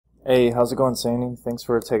Hey, how's it going, Sandy? Thanks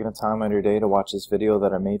for taking the time out of your day to watch this video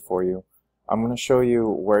that I made for you. I'm going to show you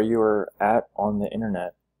where you are at on the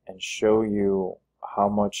internet and show you how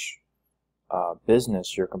much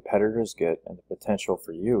business your competitors get and the potential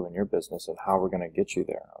for you and your business and how we're going to get you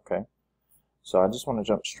there, okay? So I just want to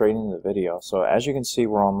jump straight into the video. So as you can see,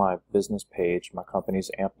 we're on my business page. My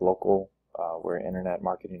company's AMP Local. We're an internet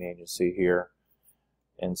marketing agency here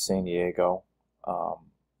in San Diego.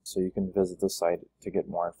 So you can visit the site to get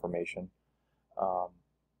more information. So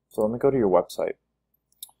let me go to your website.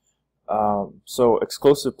 So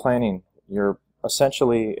exclusive planning, you're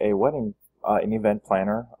essentially a wedding, an event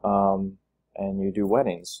planner, and you do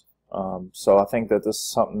weddings. So I think that this is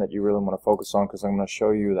something that you really want to focus on, because I'm going to show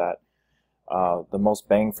you that the most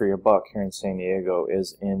bang for your buck here in San Diego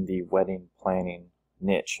is in the wedding planning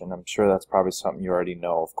niche, and I'm sure that's probably something you already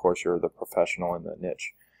know. Of course, you're the professional in the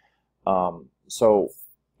niche. So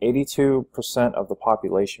 82% of the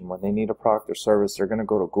population, when they need a product or service, they're going to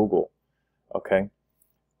go to Google, okay?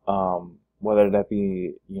 Whether that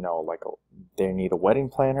be, they need a wedding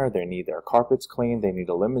planner, they need their carpets cleaned, they need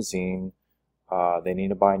a limousine, they need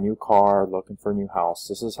to buy a new car, looking for a new house.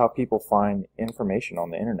 This is how people find information on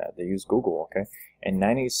the internet. They use Google, okay? And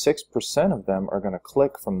 96% of them are going to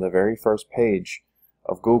click from the very first page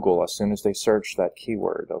of Google as soon as they search that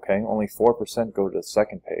keyword, okay? Only 4% go to the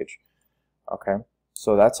second page, okay?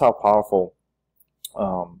 So that's how powerful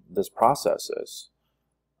this process is.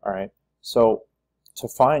 All right. So to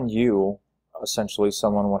find you, essentially,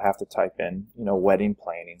 someone would have to type in, wedding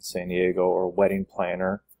planning San Diego, or wedding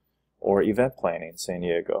planner, or event planning San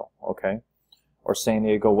Diego, okay, or San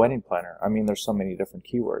Diego wedding planner. I mean, there's so many different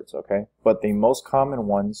keywords, okay. But the most common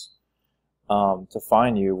ones to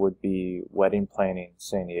find you would be wedding planning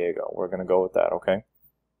San Diego. We're going to go with that, okay.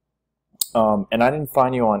 And I didn't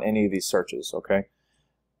find you on any of these searches, okay.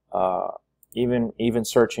 Even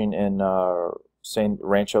searching in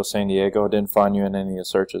Rancho, San Diego, didn't find you in any of the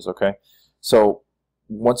searches, okay? So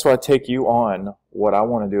once I take you on, what I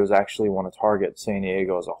want to do is actually want to target San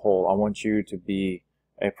Diego as a whole. I want you to be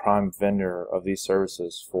a prime vendor of these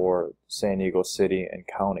services for San Diego City and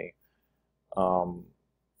County,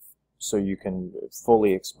 so you can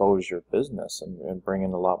fully expose your business and bring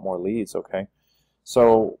in a lot more leads, okay?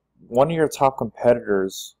 So one of your top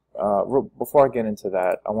competitors, before I get into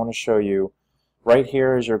that, I want to show you, right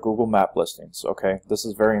here is your Google Map listings, okay? This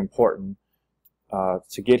is very important.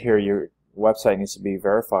 To get here, your website needs to be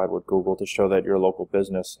verified with Google to show that you're a local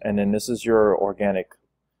business. And then this is your organic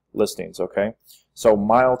listings, okay? So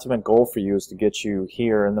my ultimate goal for you is to get you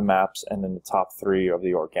here in the maps and in the top 3 of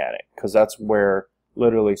the organic, because that's where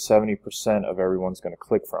literally 70% of everyone's going to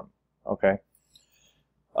click from, okay?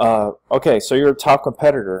 Okay, so your top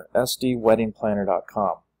competitor,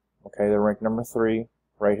 sdweddingplanner.com. Okay, they're ranked number 3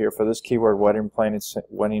 right here for this keyword, wedding planning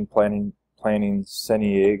San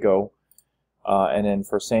Diego. And then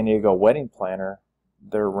for San Diego wedding planner,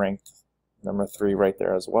 they're ranked number 3 right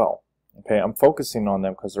there as well. Okay, I'm focusing on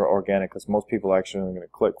them because they're organic, because most people actually are going to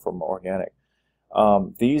click from organic.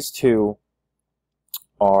 These two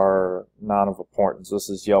are not of importance. This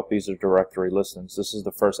is Yelp. These are directory listings. This is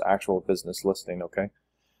the first actual business listing, okay?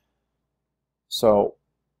 So,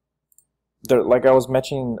 like I was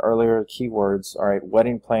mentioning earlier, keywords, all right,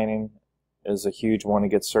 wedding planning is a huge one. It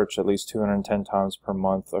gets searched at least 210 times per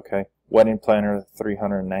month, okay? Wedding planner,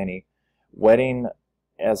 390. Wedding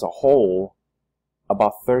as a whole,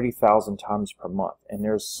 about 30,000 times per month. And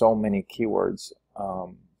there's so many keywords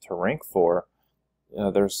to rank for.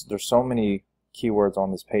 There's so many keywords on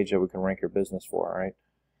this page that we can rank your business for, all right?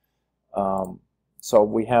 So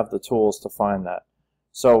we have the tools to find that.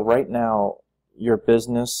 So right now, your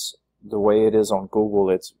business, the way it is on Google,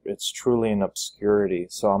 it's truly in obscurity.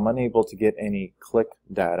 So I'm unable to get any click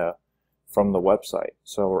data from the website.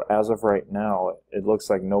 So as of right now, it looks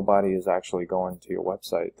like nobody is actually going to your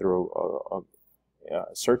website through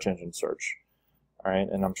a search engine search. All right,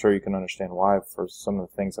 and I'm sure you can understand why for some of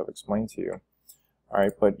the things I've explained to you. All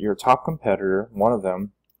right, but your top competitor, one of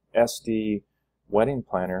them, SD Wedding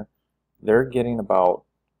Planner, they're getting about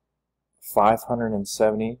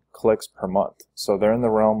 570 clicks per month. So they're in the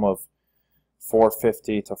realm of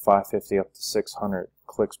 450 to 550 up to 600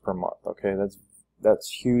 clicks per month. Okay, that's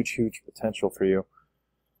huge potential for you.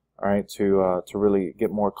 All right, to really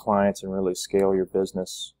get more clients and really scale your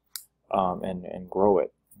business and grow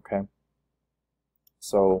it. Okay,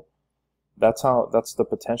 so that's the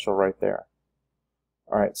potential right there.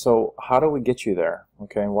 All right, so how do we get you there?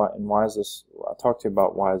 Okay, and why is this? I'll talk to you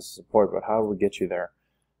about why this is important, but how do we get you there?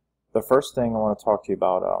 The first thing I want to talk to you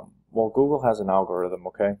about, well, Google has an algorithm,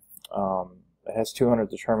 okay? It has 200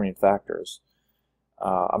 determining factors.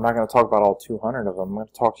 I'm not going to talk about all 200 of them. I'm going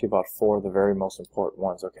to talk to you about 4 of the very most important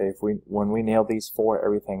ones. Okay, when we nail these 4,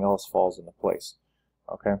 everything else falls into place.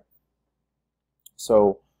 Okay,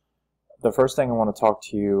 so the first thing I want to talk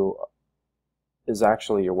to you is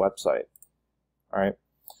actually your website. All right.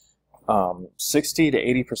 60 to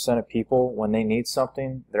 80% of people, when they need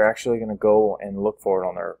something, they're actually going to go and look for it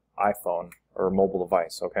on their iPhone or mobile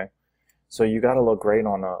device. Okay, so you got to look great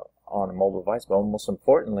on a mobile device, but most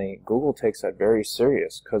importantly, Google takes that very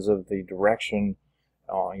serious because of the direction,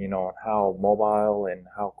 you know, on how mobile and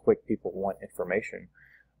how quick people want information.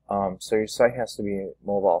 So your site has to be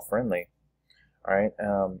mobile friendly. All right.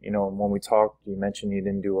 You know, when we talked, you mentioned you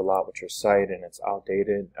didn't do a lot with your site and it's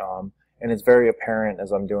outdated. And it's very apparent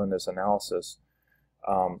as I'm doing this analysis.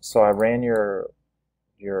 So I ran your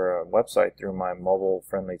website through my mobile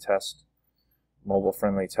friendly test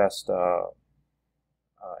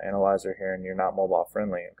analyzer here, and you're not mobile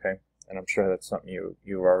friendly. Okay, and I'm sure that's something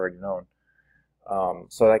you've already known.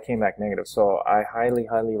 So that came back negative. So I highly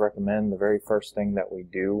recommend the very first thing that we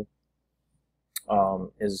do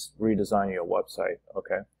is redesign your website.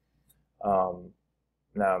 Okay.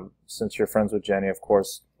 Now, since you're friends with Jenny, of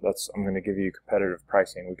course, I'm going to give you competitive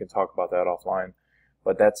pricing. We can talk about that offline,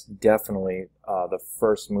 but that's definitely the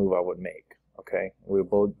first move I would make. Okay, we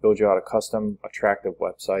will build you out a custom, attractive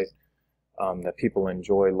website that people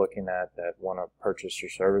enjoy looking at, that want to purchase your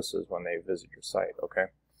services when they visit your site. Okay,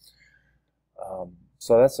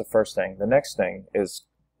 so that's the first thing. The next thing is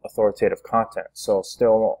authoritative content. So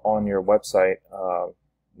still on your website,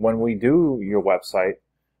 when we do your website,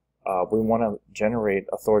 we want to generate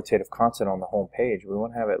authoritative content on the home page. We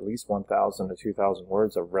want to have at least 1,000 to 2,000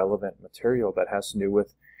 words of relevant material that has to do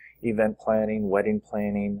with event planning, wedding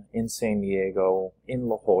planning in San Diego, in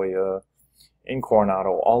La Jolla, in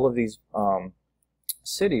Coronado, all of these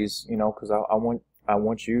cities, you know, because I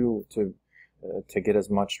want you to get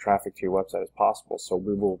as much traffic to your website as possible. So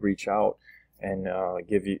we will reach out and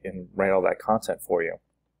give you and write all that content for you.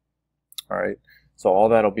 All right, so all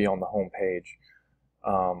that'll be on the home page.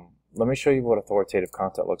 Let me show you what authoritative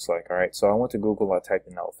content looks like. All right, so I went to Google, I typed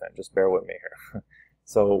in elephant. Just bear with me here.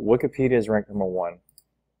 So Wikipedia is ranked #1.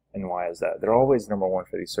 And why is that? They're always #1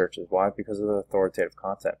 for these searches. Why? Because of the authoritative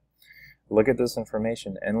content. Look at this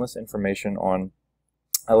information, endless information on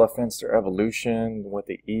elephants, their evolution, what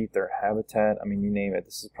they eat, their habitat. I mean, you name it.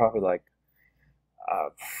 This is probably like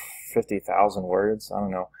 50,000 words. I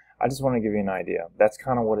don't know. I just want to give you an idea. That's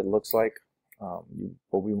kind of what it looks like.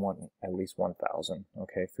 But we want at least 1,000,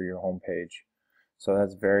 okay, for your home page. So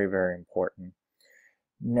that's very important.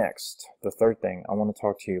 Next, the third thing I want to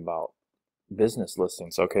talk to you about, business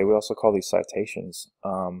listings. Okay, we also call these citations.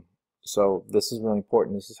 So this is really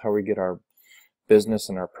important. This is how we get our business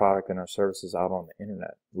and our product and our services out on the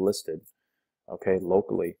internet, listed, okay,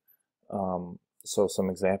 locally. So some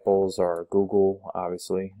examples are Google,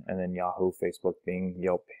 obviously, and then Yahoo, Facebook, Bing,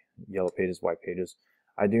 Yelp, Yellow Pages, White Pages.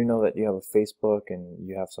 I do know that you have a Facebook and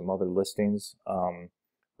you have some other listings,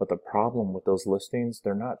 but the problem with those listings,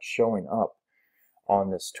 they're not showing up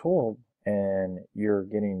on this tool, and your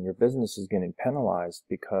business is getting penalized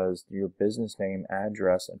because your business name,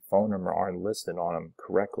 address, and phone number aren't listed on them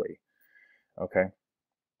correctly. Okay,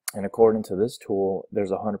 and according to this tool,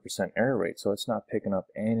 there's a 100% error rate, so it's not picking up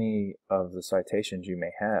any of the citations you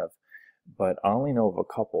may have. But I only know of a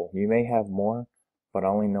couple. You may have more, but I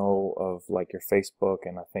only know of like your Facebook,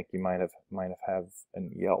 and I think you might have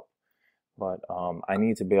an Yelp. But I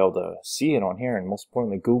need to be able to see it on here, and most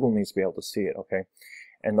importantly, Google needs to be able to see it. Okay,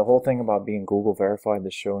 and the whole thing about being Google verified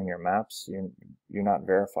to show in your maps, you're not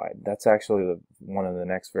verified. That's actually one of the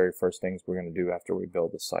next very first things we're going to do after we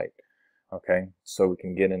build the site. Okay, so we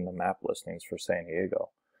can get in the map listings for San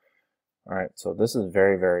Diego. All right, so this is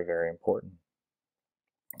very important.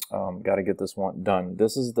 Got to get this one done.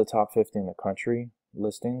 This is the top 50 in the country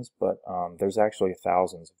listings, but there's actually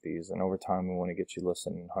thousands of these, and over time we want to get you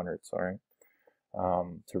listed in hundreds. All right,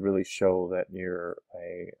 to really show that you're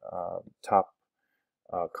a top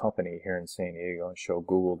company here in San Diego and show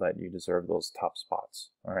Google that you deserve those top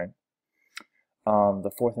spots. All right.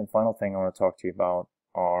 The fourth and final thing I want to talk to you about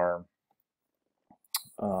are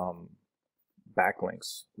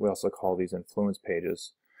backlinks. We also call these influence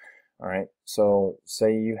pages. All right, so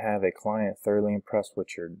say you have a client thoroughly impressed with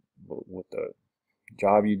the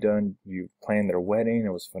job you've done. You planned their wedding.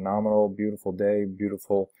 It was phenomenal, beautiful day,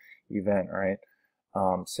 beautiful event. All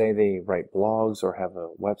right, say they write blogs or have a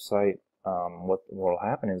website. What will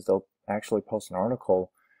happen is they'll actually post an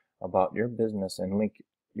article about your business and link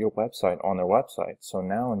your website on their website. So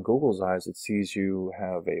now in Google's eyes, it sees you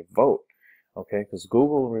have a vote. Okay, because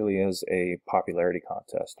Google really is a popularity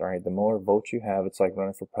contest. All right, the more votes you have, it's like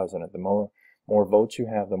running for president. The more more votes you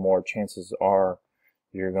have, the more chances are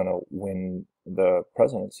you're going to win the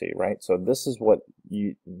presidency, right? So this is what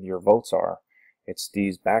your votes are. It's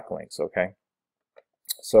these backlinks, okay?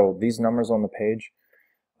 So these numbers on the page,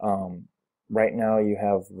 right now you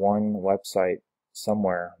have one website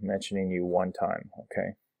somewhere mentioning you one time,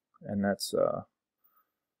 okay? And that's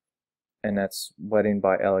Wedding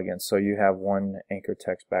by Elegance. So you have one anchor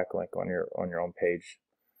text backlink on your own page.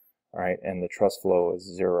 All right, and the trust flow is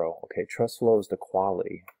 0. Okay, trust flow is the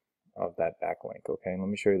quality of that backlink. Okay, let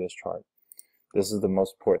me show you this chart. This is the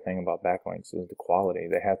most important thing about backlinks, is the quality.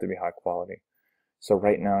 They have to be high quality. So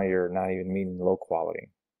right now you're not even meeting low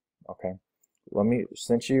quality. Okay,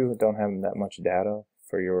 since you don't have that much data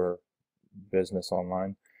for your business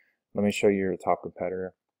online, let me show you your top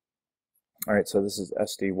competitor. All right, so this is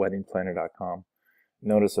sdweddingplanner.com.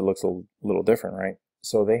 Notice it looks a little different, right?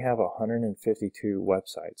 So they have 152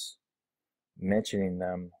 websites mentioning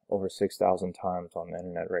them over 6,000 times on the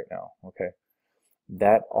internet right now. Okay,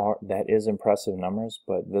 that is impressive numbers,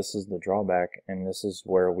 but this is the drawback, and this is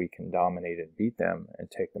where we can dominate and beat them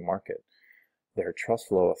and take the market. Their trust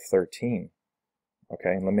flow of 13.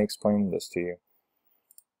 Okay, let me explain this to you.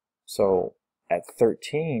 So at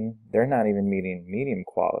 13, they're not even meeting medium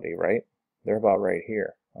quality, right? They're about right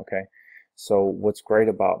here. Okay, so what's great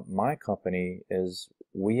about my company is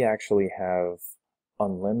we actually have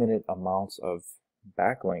unlimited amounts of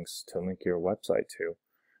backlinks to link your website to.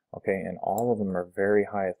 Okay, and all of them are very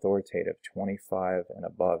high authoritative, 25 and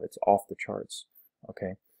above. It's off the charts.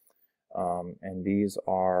 Okay, and these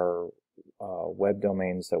are web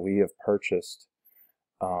domains that we have purchased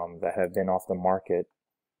that have been off the market,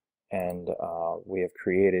 and we have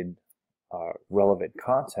created relevant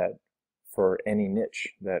content for any niche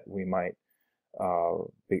that we might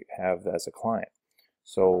have as a client.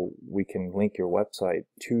 So we can link your website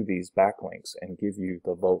to these backlinks and give you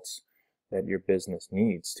the votes that your business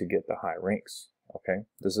needs to get the high ranks. Okay,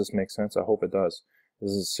 does this make sense? I hope it does.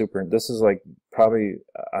 This is like probably,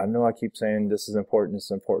 I know I keep saying this is important, this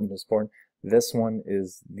is important, this is important. This one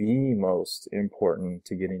is the most important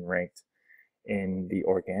to getting ranked in the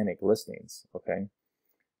organic listings. Okay,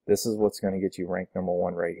 this is what's going to get you ranked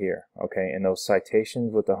 #1 right here. Okay, and those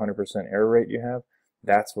citations with the 100% error rate you have,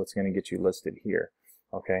 that's what's going to get you listed here.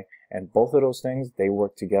 Okay, and both of those things, they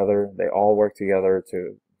work together. They all work together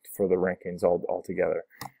for the rankings all together.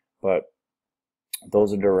 But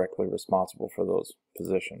those are directly responsible for those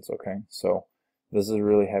positions. Okay, so this is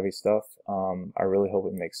really heavy stuff. I really hope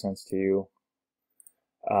it makes sense to you.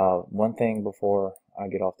 One thing before I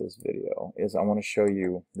get off this video is I want to show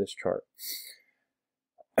you this chart.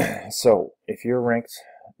 So if you're ranked,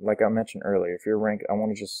 like I mentioned earlier, if you're ranked, I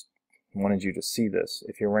wanted you to see this.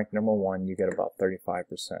 If you're ranked #1, you get about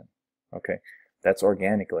 35%. Okay, that's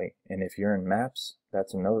organically, and if you're in maps,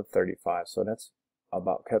 that's another 35. So that's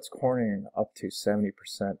cornering up to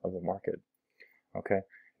 70% of the market. Okay,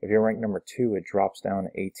 if you're ranked #2, it drops down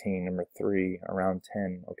to 18. #3, around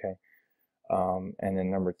 10. Okay, and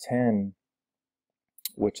then #10,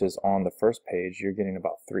 which is on the first page, you're getting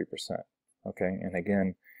about 3%. Okay, and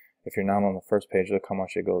again, if you're not on the first page, look how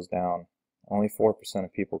much it goes down. Only 4%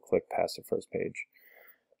 of people click past the first page.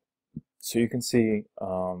 So you can see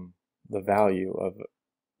the value of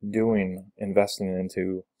investing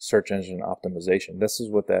into search engine optimization. This is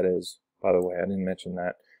what that is, by the way. I didn't mention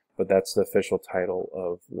that, but that's the official title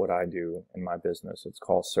of what I do in my business. It's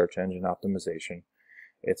called search engine optimization.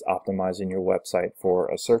 It's optimizing your website for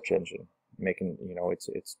a search engine, making,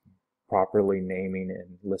 it's properly naming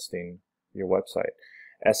and listing your website.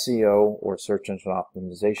 SEO, or search engine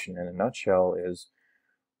optimization, in a nutshell, is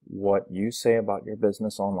what you say about your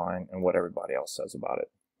business online and what everybody else says about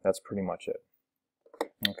it. That's pretty much it.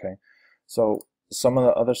 Okay, so some of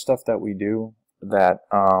the other stuff that we do that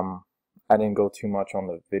I didn't go too much on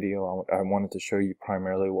the video. I wanted to show you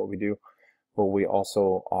primarily what we do, but we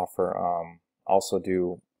also offer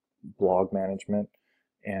do blog management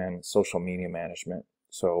and social media management.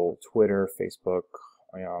 So Twitter, Facebook,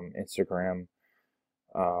 Instagram,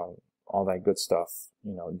 all that good stuff,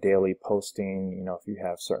 daily posting, if you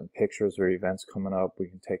have certain pictures or events coming up, we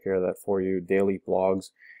can take care of that for you, daily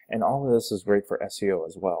blogs, and all of this is great for SEO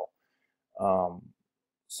as well.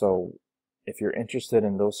 So if you're interested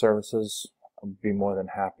in those services, I'd be more than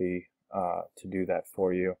happy to do that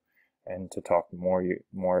for you and to talk more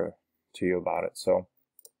to you about it. So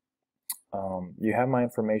you have my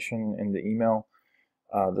information in the email.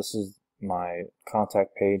 This is my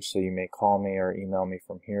contact page, so you may call me or email me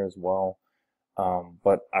from here as well.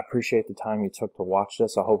 But I appreciate the time you took to watch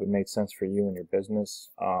this. I hope it made sense for you and your business.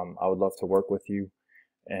 I would love to work with you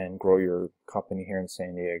and grow your company here in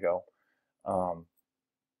San Diego.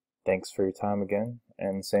 Thanks for your time again.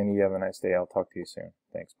 And Sandy, you have a nice day. I'll talk to you soon.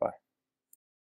 Thanks. Bye.